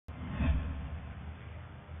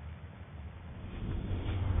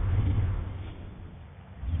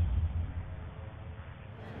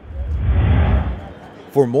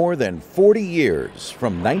For more than 40 years,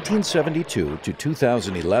 from 1972 to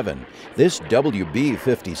 2011, this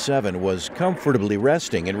WB-57 was comfortably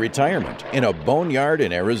resting in retirement in a boneyard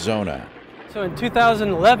in Arizona. So in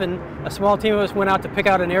 2011, a small team of us went out to pick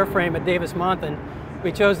out an airframe at Davis-Monthan.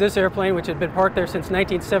 We chose this airplane, which had been parked there since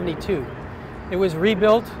 1972. It was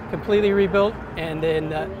rebuilt, completely rebuilt, and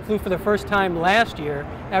then flew for the first time last year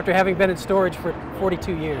after having been in storage for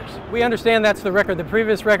 42 years. We understand that's the record. The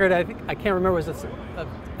previous record, I can't remember, was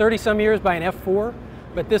 30-some years by an F4,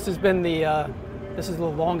 but this has been this is the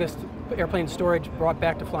longest airplane storage brought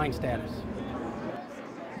back to flying status.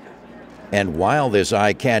 And while this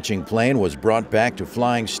eye-catching plane was brought back to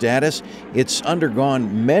flying status, it's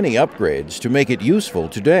undergone many upgrades to make it useful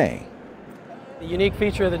today. The unique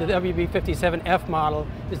feature of the WB-57F model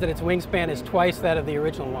is that its wingspan is twice that of the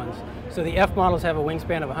original ones. So the F models have a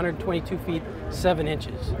wingspan of 122 feet 7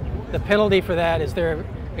 inches. The penalty for that is they're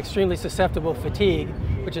extremely susceptible to fatigue,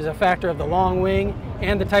 which is a factor of the long wing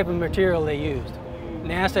and the type of material they used.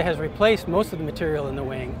 NASA has replaced most of the material in the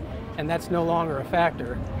wing, and that's no longer a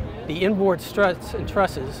factor. The inboard struts and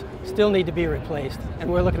trusses still need to be replaced,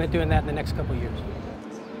 and we're looking at doing that in the next couple of years.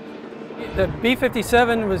 The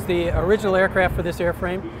B-57 was the original aircraft for this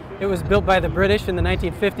airframe. It was built by the British in the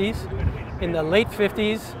 1950s. In the late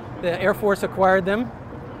 50s, the Air Force acquired them.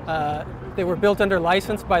 They were built under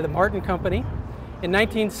license by the Martin Company. In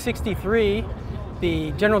 1963,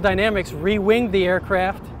 the General Dynamics re-winged the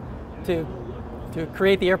aircraft to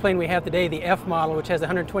create the airplane we have today, the F model, which has a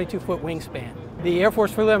 122-foot wingspan. The Air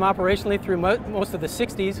Force flew them operationally through most of the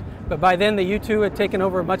 60s, but by then the U-2 had taken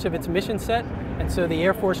over much of its mission set, and so the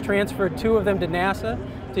Air Force transferred 2 of them to NASA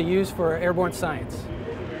to use for airborne science.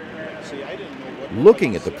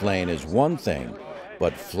 Looking at the plane is one thing,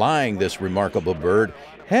 but flying this remarkable bird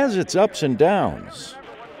has its ups and downs.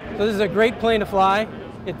 So this is a great plane to fly.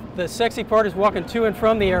 The sexy part is walking to and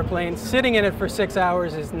from the airplane. Sitting in it for 6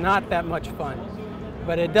 hours is not that much fun.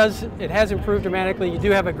 But it has improved dramatically. You do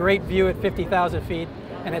have a great view at 50,000 feet,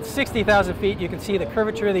 and at 60,000 feet you can see the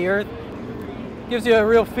curvature of the Earth. It gives you a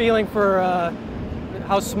real feeling for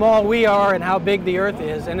how small we are and how big the Earth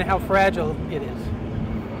is and how fragile it is.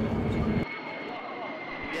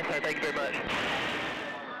 Yes, sir. Thank you very much.